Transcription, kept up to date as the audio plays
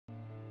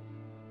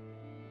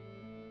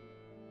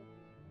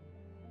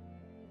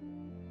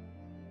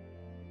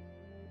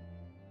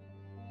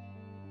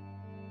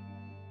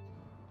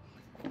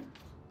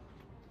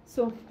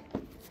So,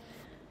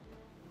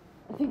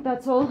 I think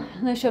that's all.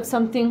 Unless you have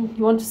something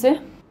you want to say?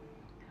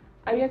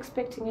 Are you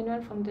expecting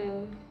anyone from the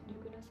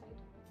Laguna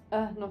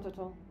side? Not at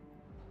all.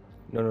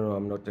 No,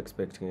 I'm not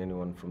expecting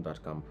anyone from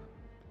that camp.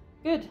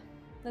 Good.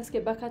 Let's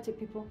get back at it,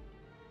 people.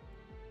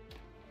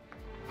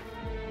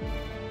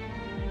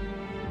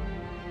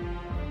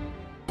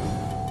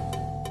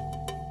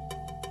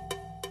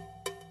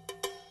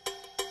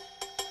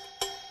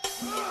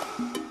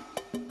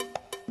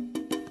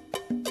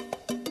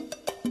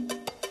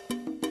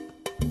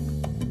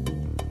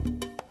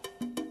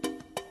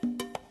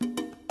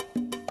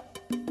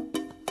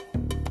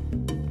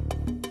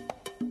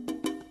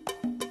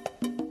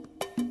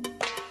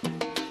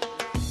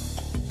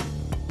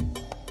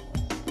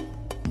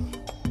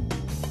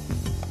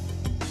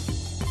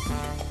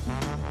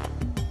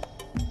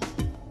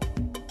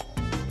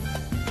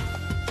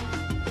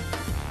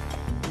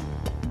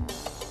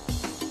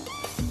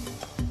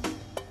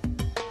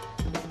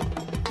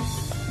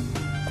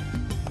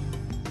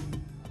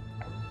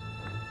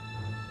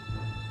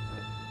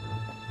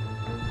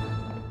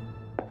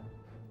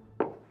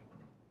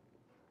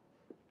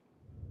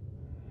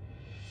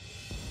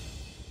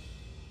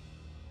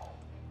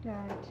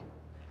 Dad.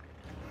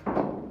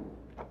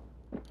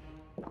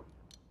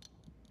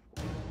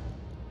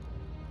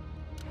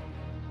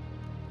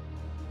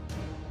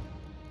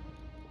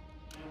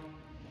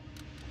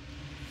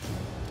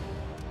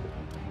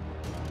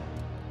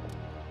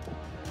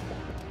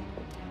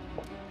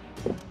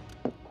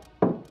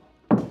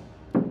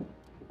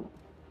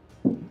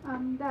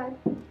 Dad,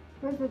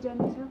 where's the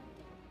janitor?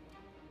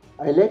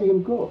 I let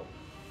him go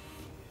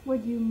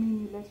What do you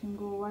mean you let him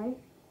go? Why?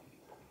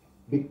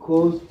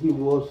 because he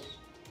was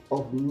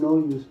of no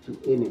use to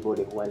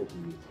anybody while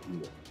he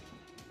is here.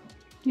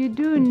 You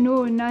do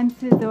know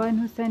Nancy's the one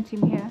who sent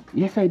him here.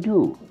 Yes, I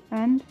do.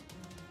 And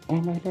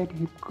And I let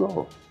him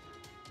go.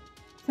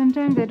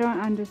 sometimes I don't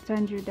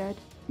understand you, Dad.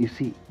 You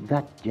see,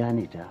 that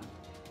janitor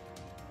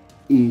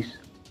is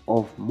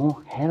of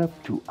more help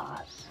to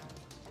us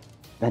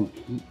than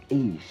he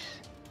is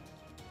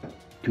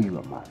to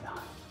your mother.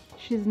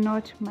 She's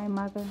not my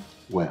mother.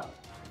 Well,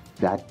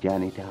 that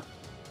janitor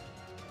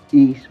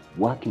is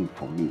working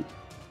for me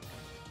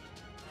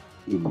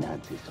in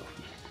Nancy's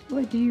office.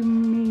 What do you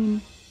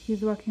mean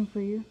he's working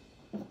for you?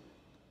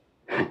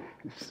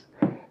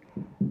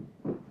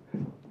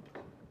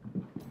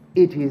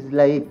 It is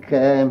like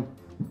a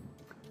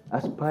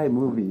spy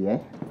movie, eh?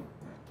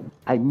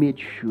 I made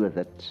sure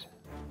that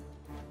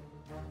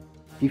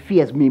he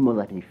fears me more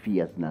than he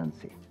fears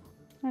Nancy.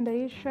 And are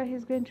you sure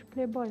he's going to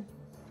play ball?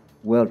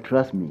 Well,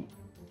 trust me,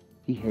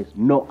 he has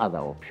no other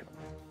option.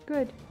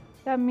 Good.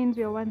 That means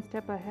we're one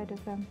step ahead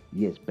of them.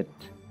 Yes, but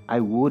I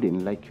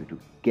wouldn't like you to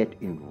get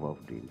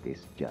involved in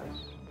this, Jazz.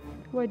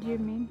 What do you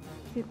mean?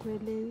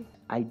 Secretly?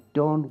 I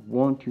don't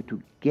want you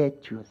to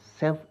get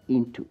yourself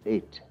into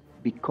it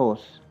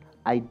because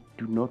I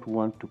do not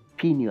want to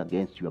pin you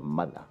against your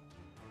mother.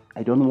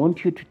 I don't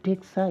want you to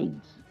take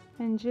sides.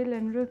 And Jill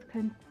and Ruth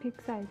can pick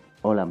sides.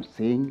 All I'm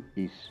saying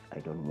is I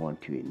don't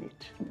want you in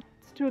it.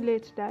 It's too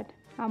late, Dad.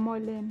 I'm all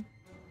in.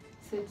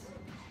 Sit.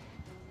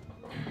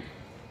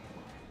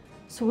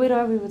 So where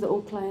are we with the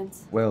old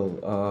clients?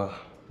 Well,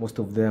 most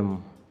of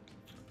them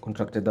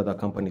contracted other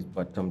companies,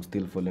 but I'm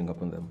still following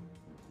up on them.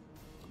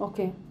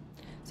 Okay.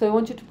 So I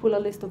want you to pull a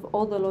list of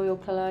all the loyal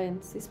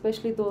clients,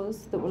 especially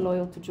those that were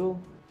loyal to Joe.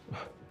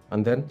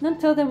 And then? Then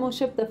tell them we'll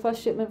ship their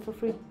first shipment for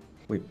free.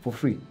 Wait, for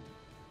free?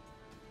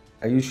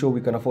 Are you sure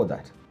we can afford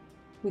that?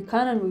 We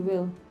can and we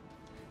will.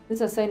 This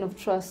is a sign of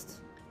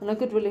trust and a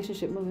good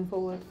relationship moving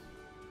forward.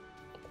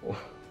 Oh,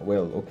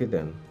 well, okay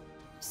then.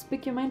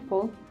 Speak your mind,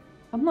 Paul.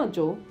 I'm not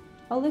Joe.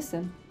 I'll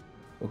listen.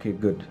 Okay,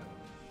 good.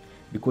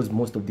 Because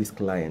most of these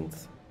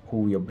clients who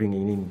we are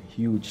bringing in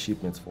huge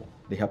shipments for,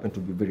 they happen to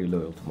be very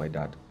loyal to my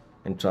dad.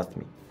 And trust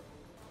me,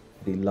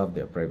 they love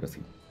their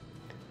privacy.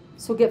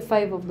 So get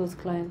 5 of those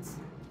clients.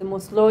 The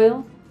most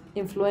loyal,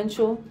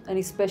 influential, and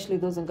especially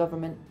those in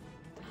government.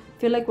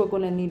 Feel like we're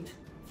going to need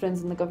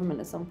friends in the government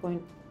at some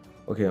point.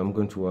 Okay, I'm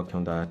going to work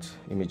on that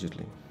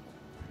immediately.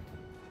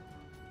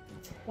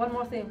 One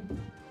more thing.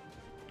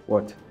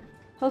 What?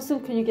 How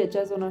soon can you get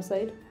Jazz on our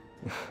side?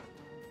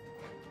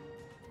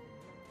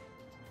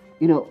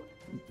 You know,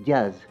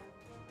 Jazz,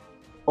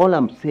 all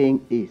I'm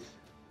saying is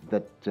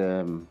that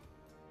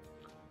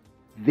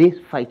this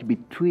fight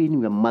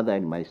between your mother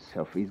and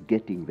myself is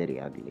getting very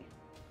ugly.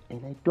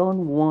 And I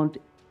don't want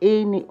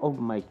any of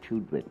my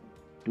children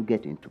to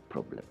get into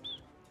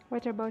problems.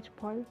 What about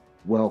Paul?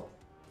 Well,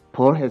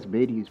 Paul has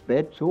made his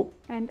bed, so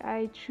And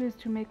I choose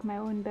to make my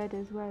own bed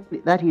as well.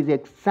 that is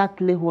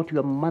exactly what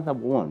your mother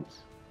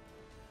wants.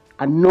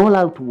 An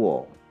all-out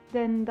war.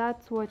 Then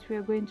that's what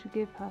we're going to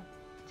give her,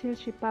 till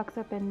she packs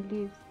up and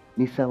leaves.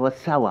 Ni sawa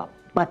sawa,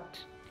 but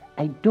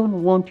I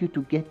don't want you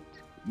to get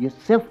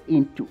yourself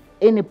into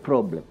any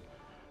problem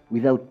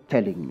without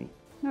telling me.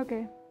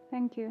 Okay,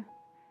 thank you.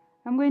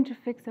 I'm going to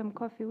fix some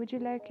coffee. Would you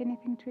like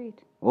anything to eat?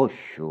 Oh,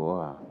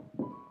 sure.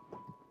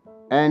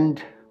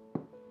 And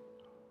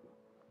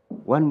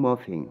one more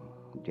thing,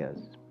 Jazz.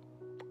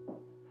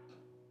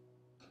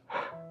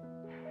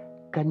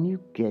 can you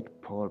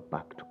get Paul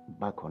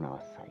back on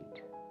our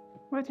side?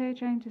 What are you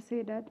trying to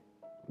say, Dad?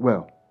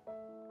 Well,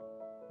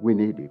 we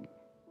need him.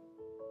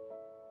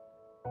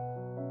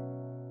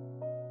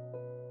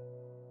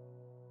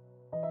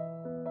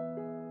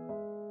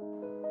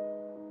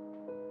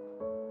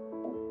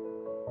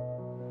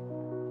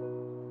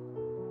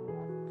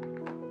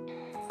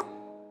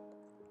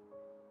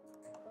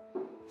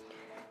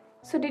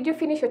 So did you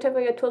finish whatever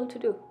you're told to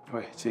do?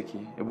 We, cheki,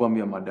 hebu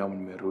ambia madam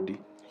nimerudi.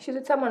 She's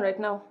with someone right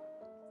now.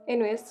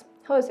 Anyways,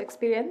 how was your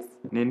experience?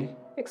 Nini?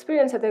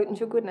 Experience at the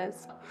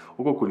Njugunas.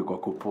 Huko kulikuwa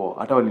kupoa.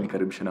 Hata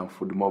walinikaribisha na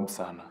food mob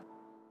sana.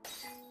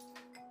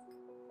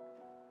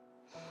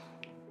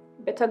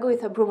 Better go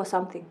with a broom or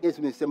something. Yes,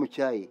 Mr.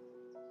 Muchai.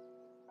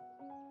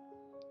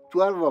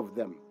 12 of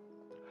them.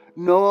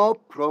 No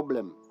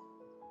problem.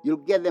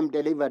 You'll get them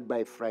delivered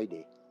by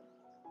Friday.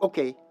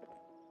 Okay.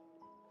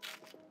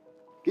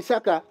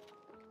 Kisaka.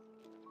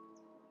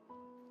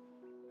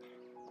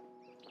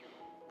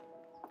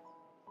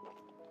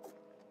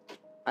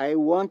 I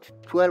want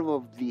 12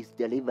 of these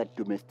delivered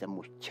to Mr.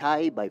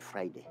 Muchai by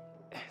Friday.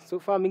 So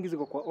far mingi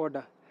ziko kwa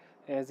order.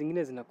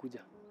 Zingine zinakuja.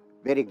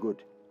 Very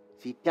good.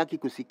 Sitaki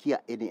kusikia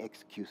any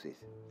excuses.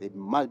 They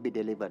must be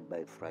delivered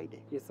by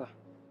Friday. Yes, sir.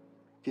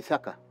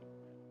 Kisaka,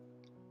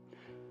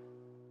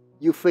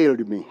 you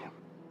failed me.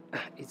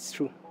 It's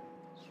true.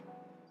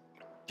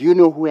 Do you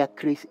know where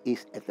Chris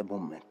is at the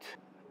moment?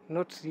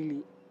 Not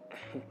really.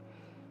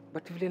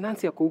 But vile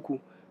Nancy ako huku,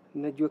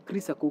 najua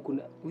Chris ako huku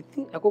na we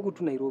think ako huku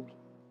tu Nairobi.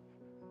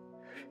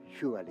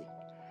 Surely.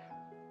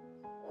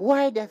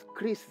 Why does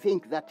Chris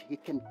think that he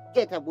can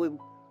get away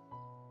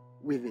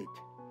with it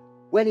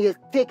when he has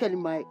taken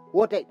my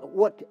what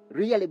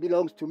really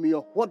belongs to me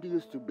or what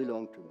used to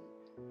belong to me?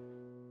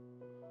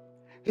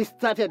 He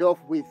started off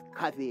with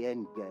Kathy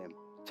and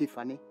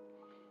Tiffany,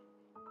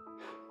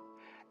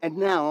 and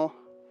now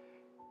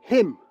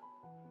him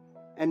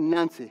and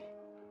Nancy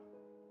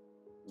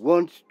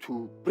want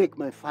to break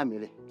my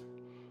family.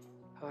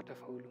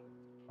 Hawatafaulu.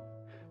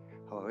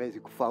 Hawawezi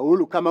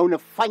kufaulu kama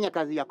unafanya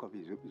kazi yako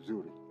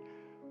vizuri.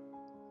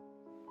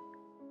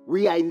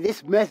 We are in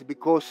this mess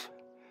because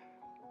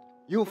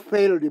you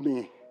failed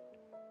me.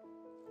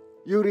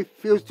 You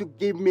refused to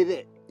give me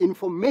the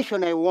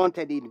information I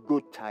wanted in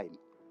good time.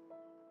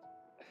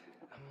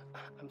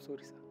 I'm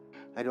sorry, sir.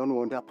 I don't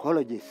want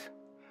apologies.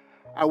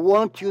 I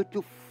want you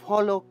to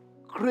follow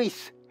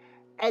Chris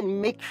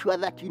and make sure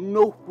that you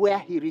know where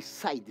he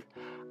resides.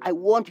 I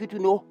want you to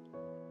know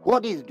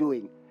what he's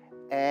doing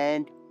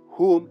and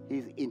whom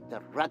he's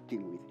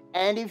interacting with.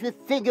 And if you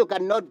think you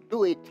cannot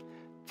do it,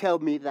 tell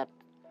me that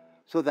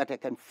so that I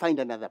can find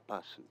another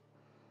person.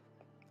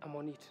 I'm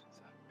on it,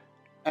 sir.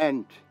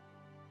 And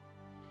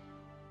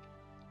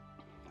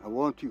I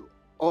want you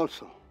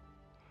also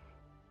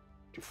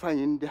to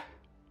find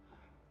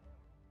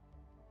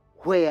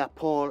where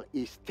Paul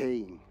is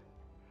staying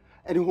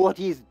and what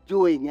he's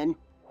doing and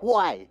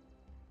why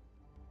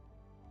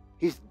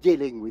he's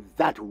dealing with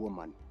that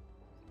woman.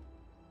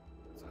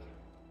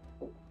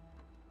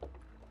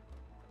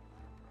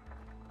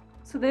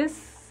 So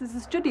this is the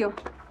studio.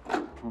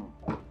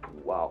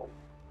 Wow.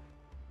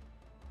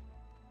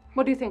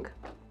 What do you think?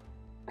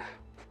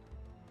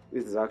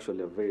 This is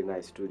actually a very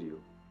nice studio.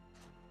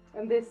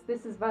 And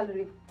this is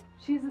Valerie.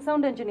 She's the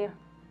sound engineer.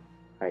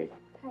 Hi.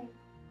 Hi.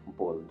 I'm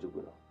Paul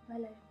Jugula.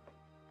 Valerie.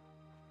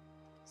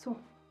 So,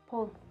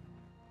 Paul,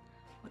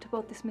 what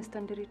about this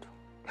Mr. Nderito?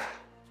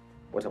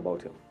 What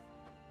about him?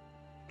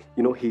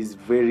 You know, he's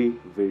very,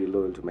 very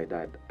loyal to my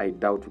dad. I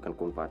doubt we can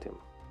convert him.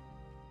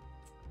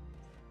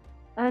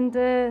 And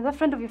that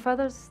friend of your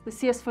father's, the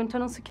CS for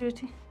internal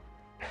security?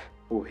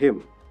 Oh,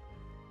 him.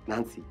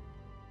 Nancy.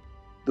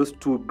 Those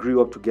two grew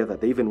up together.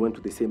 They even went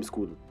to the same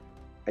school.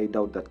 I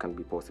doubt that can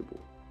be possible.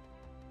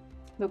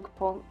 Look,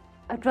 Paul,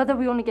 I'd rather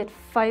we only get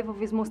 5 of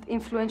his most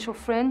influential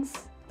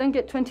friends than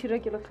get 20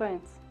 regular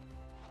clients.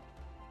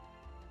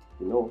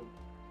 You know,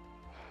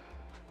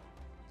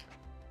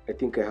 I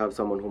think I have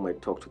someone who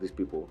might talk to these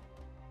people.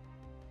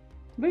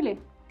 Really?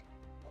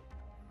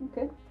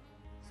 Okay.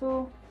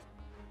 So,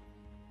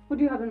 what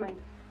do you have in mind?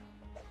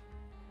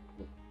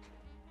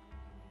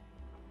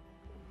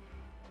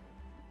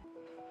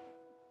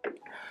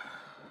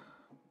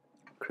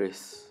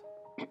 Chris.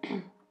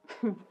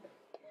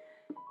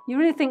 You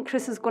really think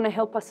Chris is going to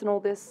help us in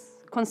all this,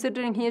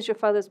 considering he is your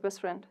father's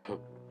best friend?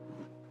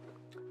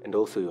 And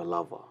also your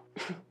lover.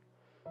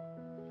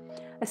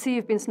 I see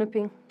you've been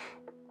snooping.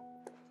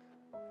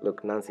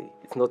 Look, Nancy,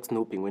 it's not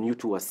snooping when you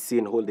two are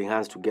seen holding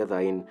hands together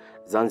in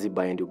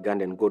Zanzibar and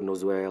Uganda and God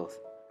knows where else.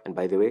 And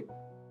by the way,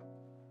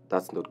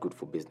 that's not good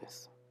for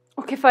business.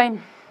 Okay,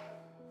 fine.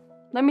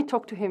 Let me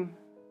talk to him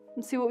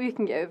and see what we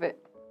can get out of it.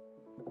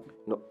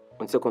 No,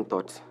 on second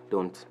thought,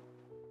 don't.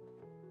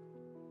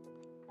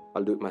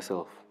 I'll do it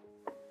myself.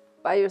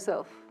 By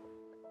yourself.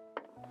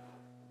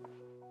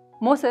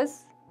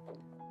 Moses,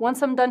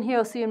 once I'm done here,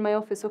 I'll see you in my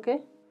office,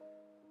 okay?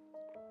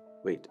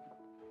 Wait,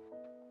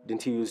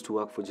 didn't he used to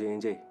work for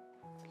J&J?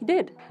 He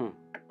did.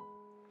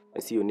 I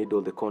see you need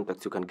all the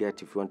contacts you can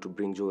get if you want to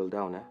bring Joel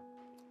down, eh?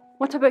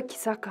 What about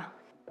Kisaka?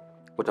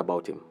 What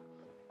about him?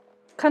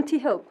 Can't he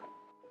help?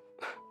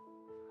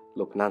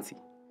 Look, Nancy,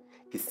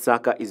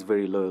 Kisaka is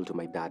very loyal to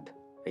my dad.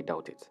 I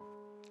doubt it.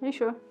 Are you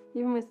sure?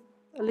 Even with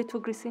a little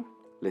greasy?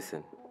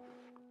 Listen,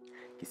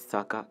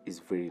 Kisaka is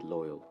very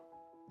loyal.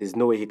 There's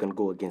no way he can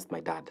go against my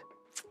dad.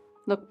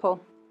 Look, Paul,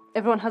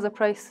 everyone has a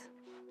price.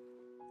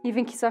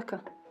 Even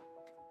Kisaka.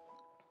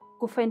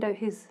 Go find out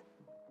his.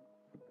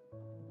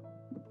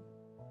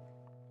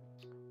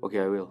 Okay,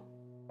 I will.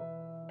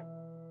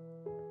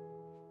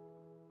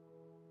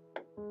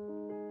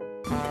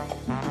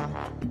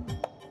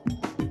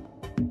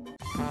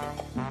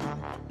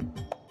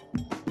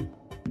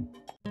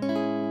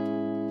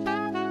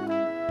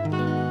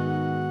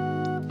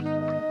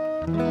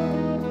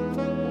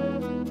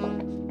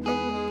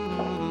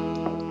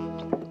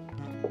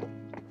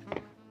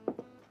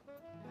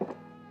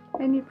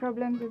 Any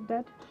problems with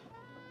that?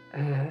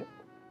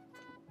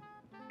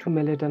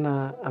 Tumeleta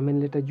na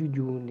amenileta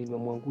juju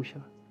nimemwangusha.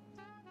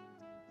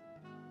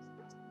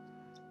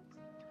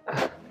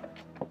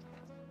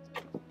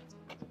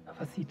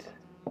 Have a seat.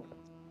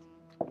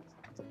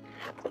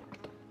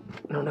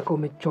 Naona kama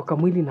umechoka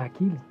mwili na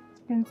akili.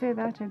 Can say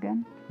that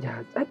again.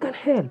 Yes, I can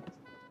help.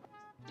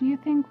 Do you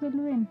think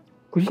we'll win?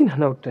 Kushinda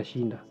nao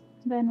tutashinda.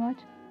 Then what?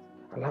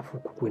 Alafu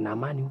kukuwe na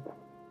amani huku.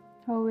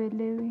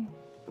 Hauelewi.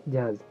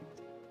 Jazz.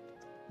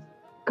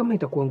 Kama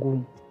itakuwa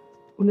ngumu,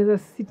 unaweza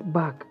sit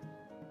back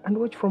and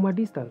watch from a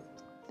distance.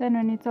 Then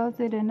when it's all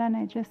said and done,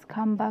 I just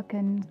come back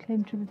and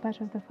claim to be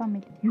part of the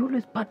family. You're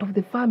always part of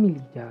the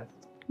family, Jazz.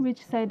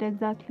 Which side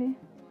exactly?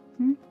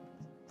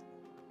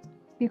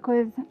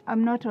 Because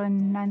I'm not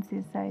on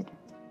Nancy's side.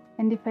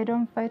 And if I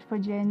don't fight for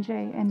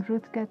J&J and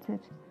Ruth gets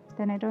it,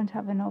 then I don't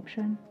have an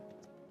option.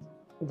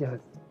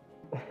 Jazz,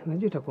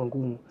 najua itakuwa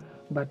ngumu,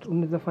 but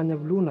unaweza fanya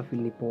vile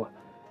unafeel ni poa.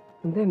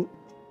 And then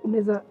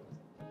unaweza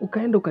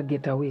ukaenda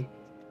ukaget away.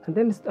 And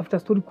then after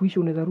story kuisha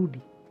unaweza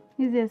rudi.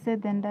 Easier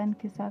said than done,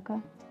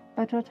 Kisaka.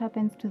 But what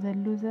happens to the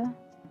loser?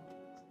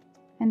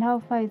 And how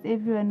far is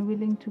everyone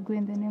willing to go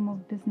in the name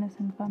of business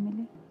and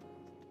family?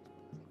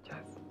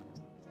 Jazz,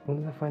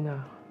 unaweza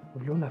fanya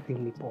vile unafeel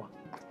ni poa.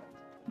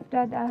 If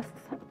Dad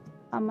asks,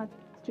 I'm at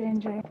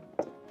J&J.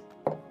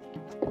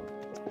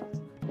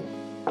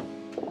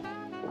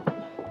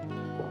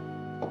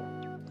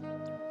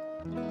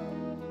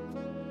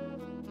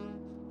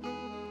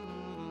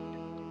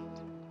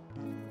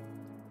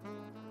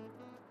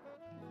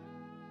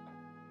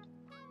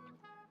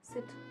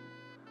 Sit.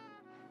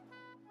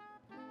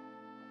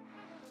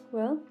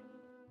 Well,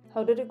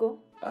 how did it go?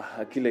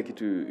 Kila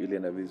kitu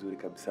ilienda vizuri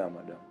kabisa,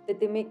 madam. Did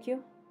they make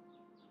you?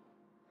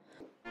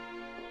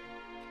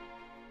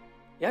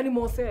 Yaani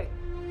Mose,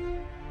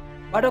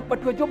 baada ya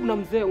kupatiwa job na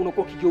mzee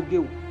unakuwa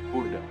kigeugeu.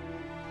 Burda,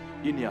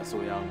 hii ni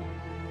aso yangu.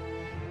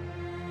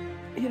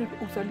 Hiyo ni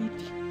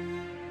usaliti.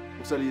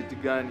 Usaliti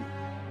gani?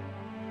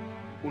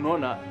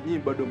 Unaona, nyinyi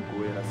bado mko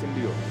wera, si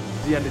ndio?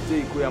 Jiandete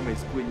iko ama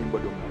isikue nyinyi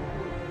bado mko.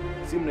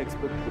 Si mna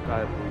expect kukaa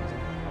hapo nje.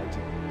 Aje.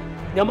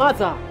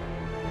 Nyamaza.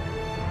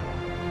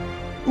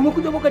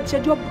 Umekuja kukatisha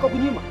job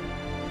kukunyima.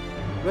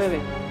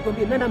 Wewe,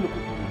 kwambie nani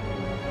amekupa?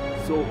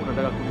 So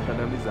unataka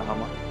kunikandamiza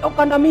ama?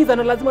 Nakukandamiza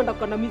na lazima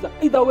nitakukandamiza.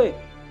 Either way,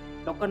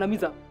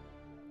 nakukandamiza.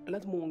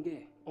 Lazima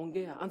uongee.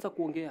 Ongea, anza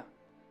kuongea.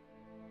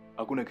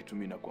 Hakuna kitu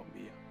mimi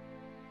nakwambia.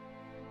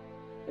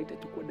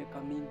 Haitachukua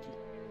dakika mingi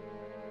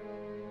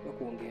ya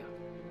kuongea.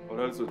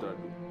 Or else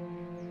utadu.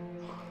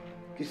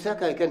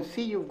 Kisaka, I can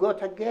see you've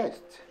got a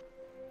guest.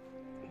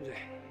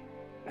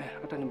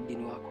 Hata ni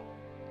mgeni wako.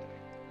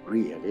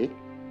 Really?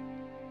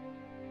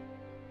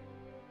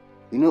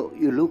 You know,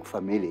 you look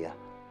familiar.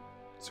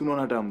 Si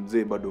unaona hata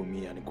mzee bado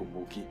mimi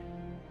anikumbuki.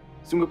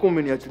 Si ungekuwa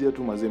umeniachilia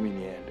tu mazee mimi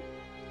niende.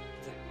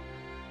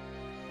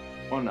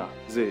 Ona,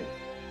 mzee.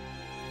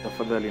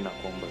 Tafadhali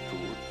nakuomba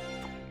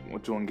tu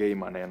tuongee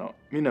maneno.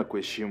 Mimi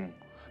nakuheshimu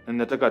na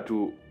ninataka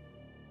tu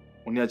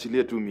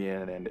uniachilie tu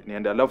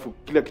niende. Alafu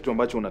kila kitu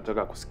ambacho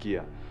unataka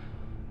kusikia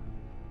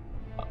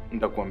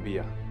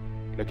nitakwambia.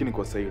 Lakini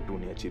kwa sasa tu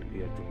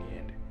niachilie tu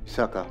niende.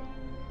 Saka,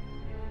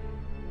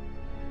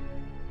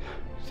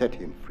 set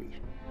him free.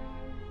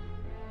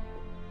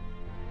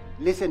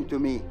 Listen to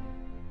me.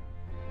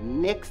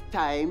 Next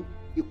time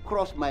you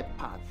cross my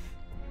path,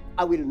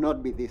 I will not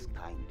be this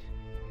kind.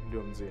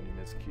 Ndio mzee,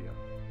 nimesikia.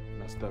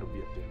 Na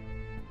sitarudia tena.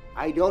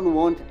 I don't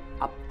want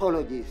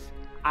apologies.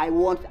 I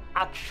want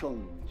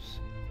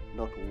actions,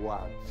 not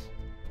words.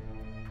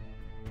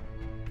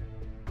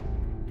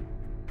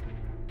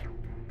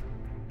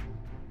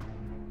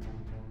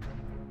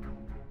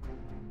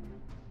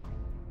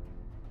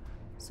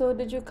 So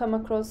did you come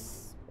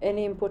across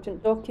any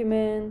important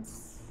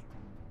documents?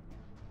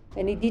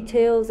 Any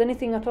details,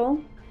 anything at all?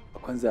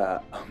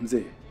 Kwanza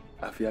mzee,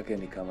 afya yake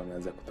ni kama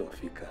ameanza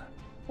kudhoofika.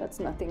 That's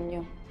nothing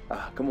new.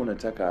 Kama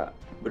unataka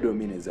bado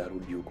mimi naweza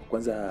rudi huko.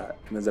 Kwanza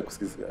tumeanza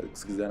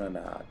kusikizana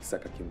na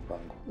Kisaka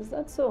kimpango. Is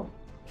that so?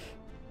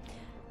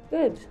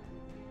 Good.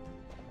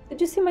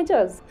 Did you see my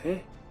jazz?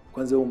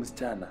 Kwanza huyo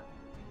msichana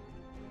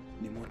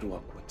ni moto wa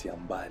kutia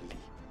mbali.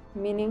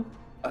 Meaning?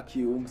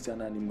 Huyo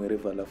msichana ni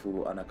mwerevu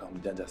alafu anakaa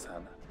mjanja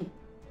sana.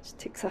 She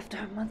takes after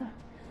her mother.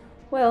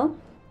 Well,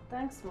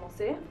 thanks,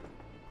 Mose.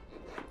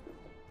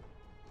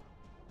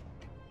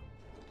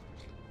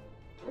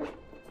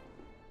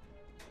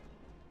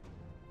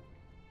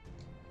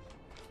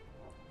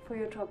 For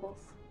your troubles.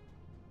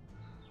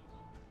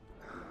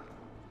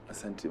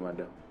 Asante,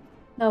 madam.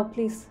 Now,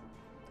 please,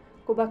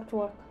 go back to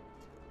work.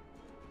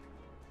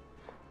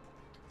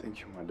 Thank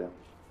you, madam.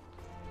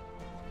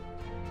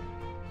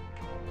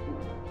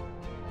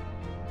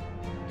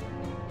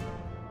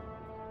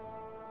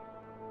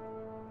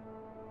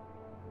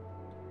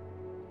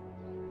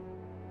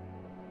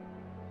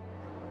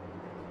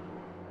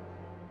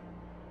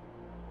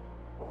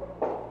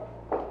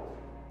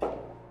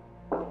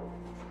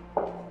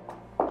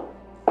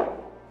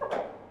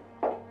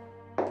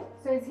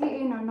 So is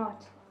he in or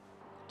not?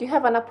 Do you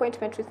have an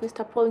appointment with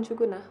Mr. Paul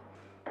Njuguna?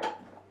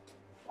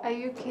 Are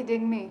you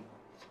kidding me?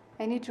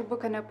 I need to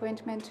book an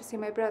appointment to see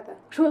my brother.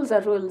 Rules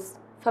are rules,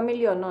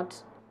 family or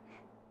not.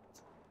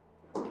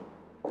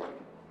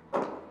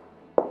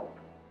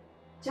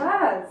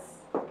 Jazz!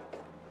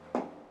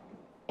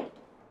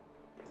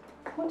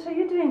 What are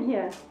you doing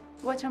here?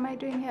 What am I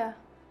doing here?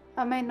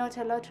 Am I not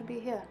allowed to be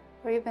here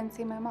or even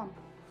see my mom?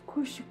 Of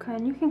course you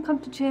can. You can come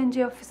to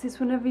J&J offices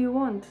whenever you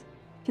want.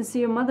 You can see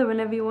your mother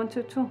whenever you want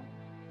to too.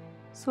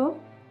 So, do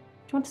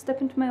you want to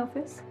step into my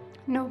office?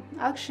 No,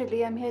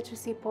 actually I'm here to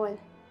see Paul,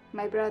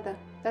 my brother.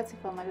 That's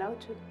if I'm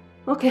allowed to.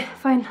 Okay,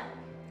 fine.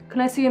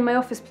 Can I see you in my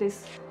office,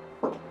 please?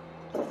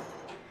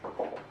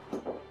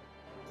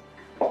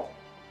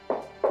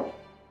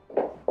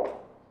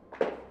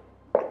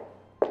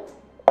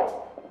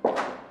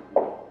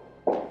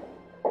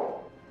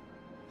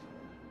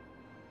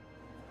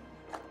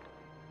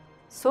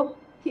 So,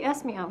 He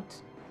asked me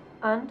out.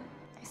 and?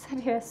 I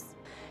said yes.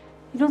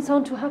 You don't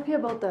sound too happy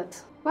about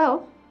that.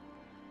 Well,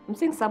 I'm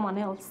seeing someone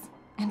else,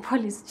 and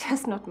Paul is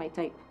just not my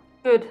type.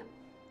 Good.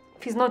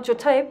 If he's not your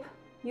type,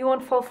 you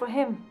won't fall for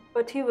him,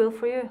 but he will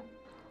for you.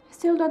 I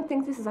still don't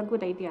think this is a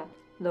good idea.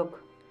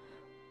 Look,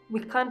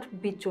 we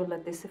can't beat Joel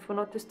at this if we're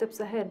not 2 steps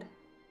ahead.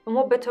 And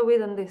what better way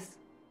than this?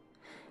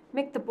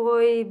 Make the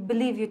boy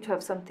believe you to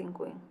have something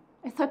going.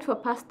 I thought we were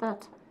past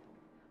that.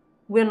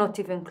 We're not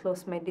even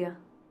close, my dear.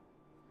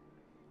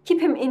 Keep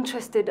him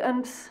interested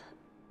and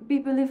be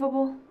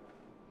believable.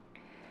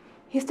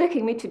 He's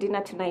taking me to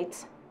dinner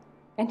tonight,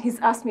 and he's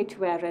asked me to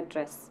wear a red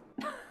dress.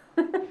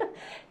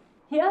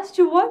 He asked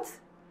you what?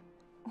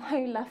 Why are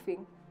you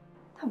laughing?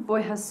 That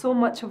boy has so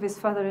much of his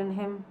father in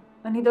him,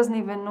 and he doesn't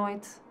even know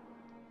it.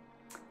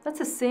 That's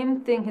the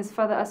same thing his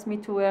father asked me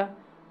to wear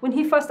when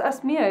he first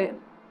asked me out.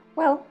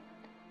 Well,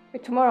 by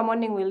tomorrow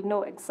morning we'll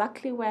know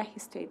exactly where he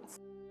stands.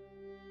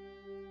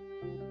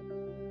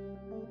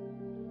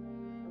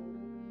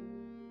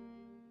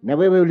 Na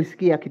wewe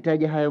ulisikia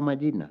akitaja hayo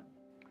majina?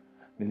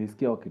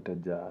 Nilisikia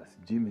wakitaja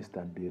sijui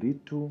Mr.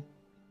 Ndiritu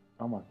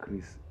ama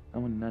Chris.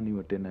 Ama ni nani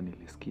huyo tena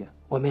nilisikia?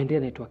 Wameendea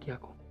network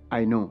yako.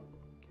 I know.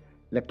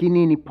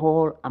 Lakini ni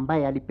Paul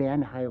ambaye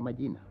alipeana hayo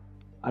majina.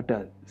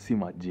 Hata si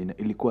majina,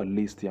 ilikuwa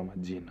list ya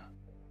majina.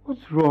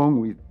 What's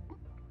wrong with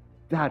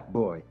that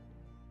boy?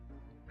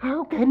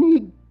 How can he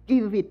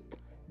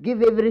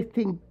give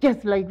everything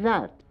just like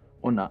that?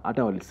 Ona,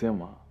 hata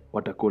walisema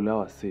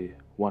watakolewa say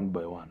one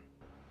by one.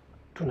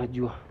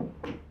 Tunajua.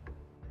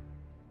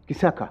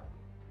 Kisaka,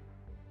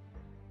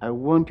 I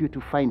want you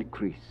to find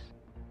Chris.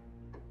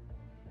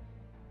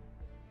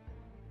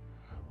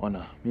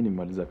 Ona, mimi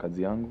nimemaliza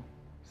kazi yangu.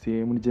 Si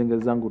mnijenge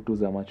zangu tu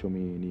za macho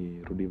mimi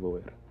ni rudi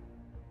Vowera.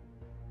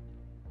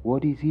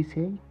 What is he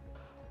saying?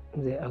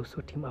 I'll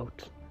sort him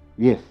out.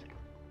 Yes.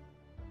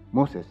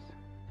 Moses,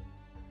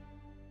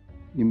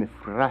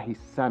 nimefurahi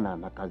sana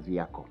na kazi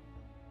yako.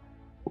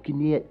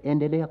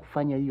 Ukiniendelea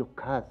kufanya hiyo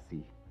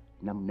kazi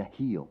namna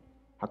hiyo,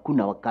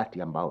 hakuna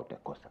wakati ambao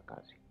utakosa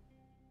kazi.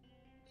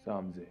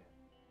 Sawa mzee.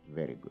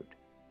 Very good.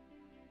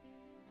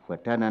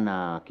 Fuatana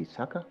na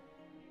Kisaka.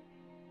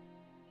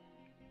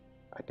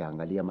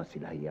 Ataangalia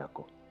maslahi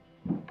yako.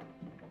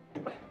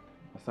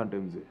 Asante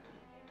mzee.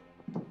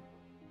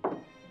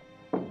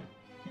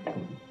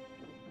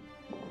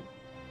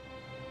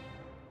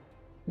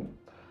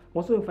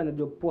 Mwaso umefanya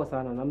job poa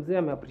sana na mzee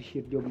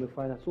ameappreciate job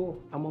umefanya. So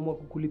amaamua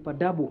kukulipa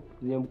double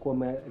zenye mko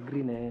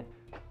agree na yeye.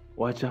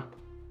 Wacha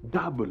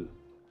double.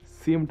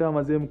 Si mtaa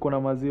mazee mko na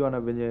maziwa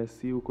na venye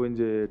si huko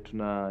nje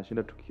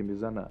tunashinda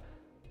tukikimbizana.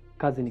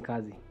 Kazi ni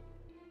kazi.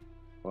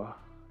 Wah.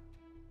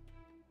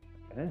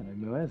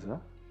 Nimeweza.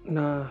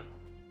 Na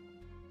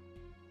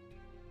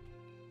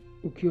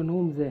ukiona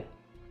huyu mzee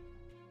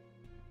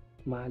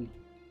mahali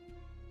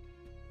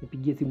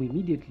nipigie simu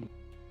immediately.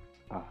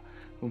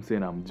 Mzee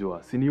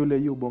namjua. Si ni yule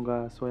yu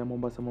bonga soya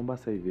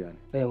Mombasa hivi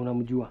yani.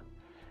 Unamjua.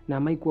 Na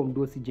maikuwa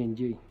mdosi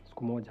JNJ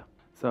siku moja.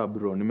 Sawa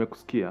bro,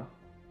 nimekusikia.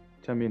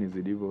 Cha mimi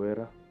nizidi hivyo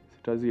Wera.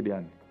 Sitazidi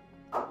yani.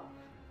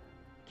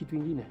 Kitu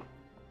kingine.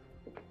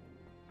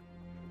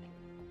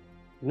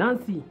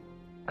 Nancy,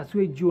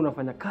 asiwe juu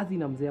unafanya kazi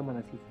na mzee ama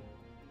na sisi.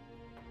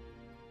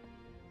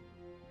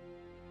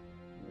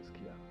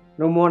 Nimesikia.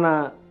 Na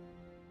umeona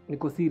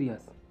niko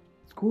serious.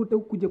 Siku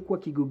utakuja kuwa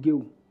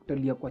kigogeu,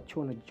 utalia kwa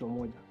choo na jicho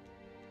moja.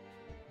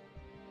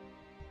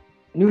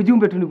 Ni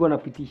ujumbe tu nilikuwa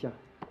napitisha.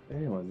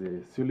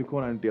 Wazee, si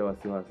ulikuwa unanitia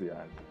wasiwasi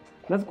yani.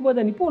 Na siku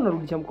moja nipo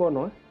unarudisha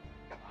mkono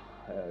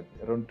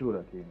Round 2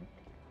 lakini.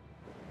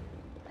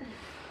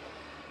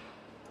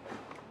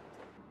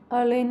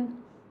 Arlene,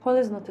 Paul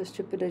is not as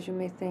stupid as you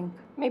may think.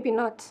 Maybe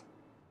not,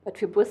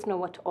 but we both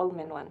know what all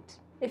men want.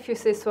 If you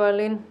say so,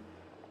 Arlene.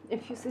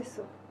 If you say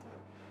so.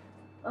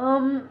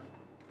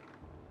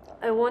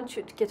 I want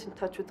you to get in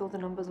touch with all the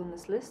numbers on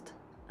this list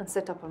and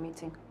set up a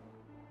meeting.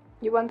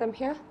 You want them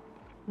here?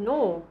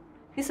 No,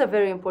 these are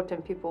very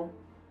important people.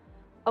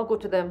 I'll go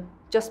to them.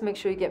 Just make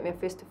sure you get me a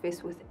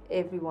face-to-face with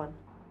everyone.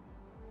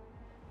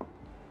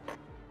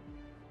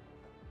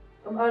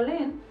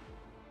 Arlene,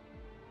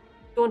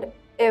 don't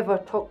ever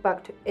talk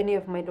back to any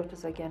of my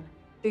daughters again.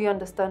 Do you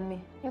understand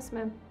me? Yes,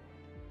 ma'am.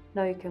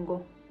 Now you can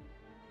go.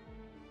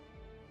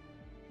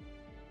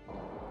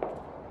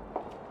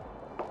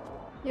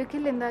 You're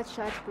killing that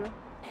shot, bro.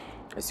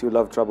 I see you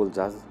love trouble,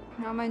 Jazz.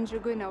 Now,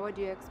 Manjuguna, what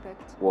do you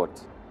expect?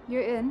 What?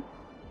 You're in.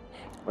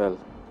 Well,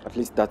 at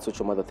least that's what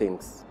your mother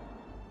thinks.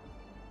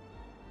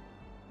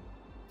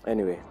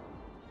 Anyway,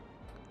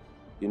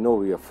 you know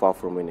we are far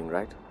from winning,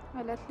 right?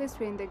 Well, at least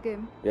we're in the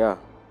game. Yeah.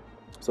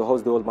 So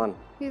how's the old man?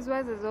 He's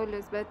wise as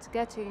always, but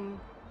getting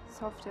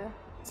softer.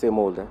 Same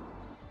old, eh?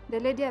 The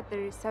lady at the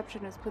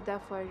reception was put there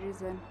for a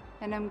reason,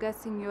 and I'm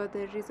guessing you're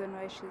the reason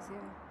why she's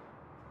here.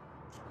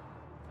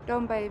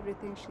 Don't buy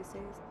everything she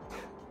says.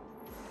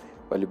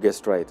 Well, you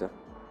guessed right, eh?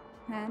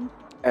 And?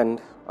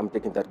 And I'm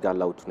taking that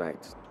girl out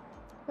tonight.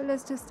 Well,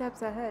 it's 2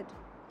 steps ahead.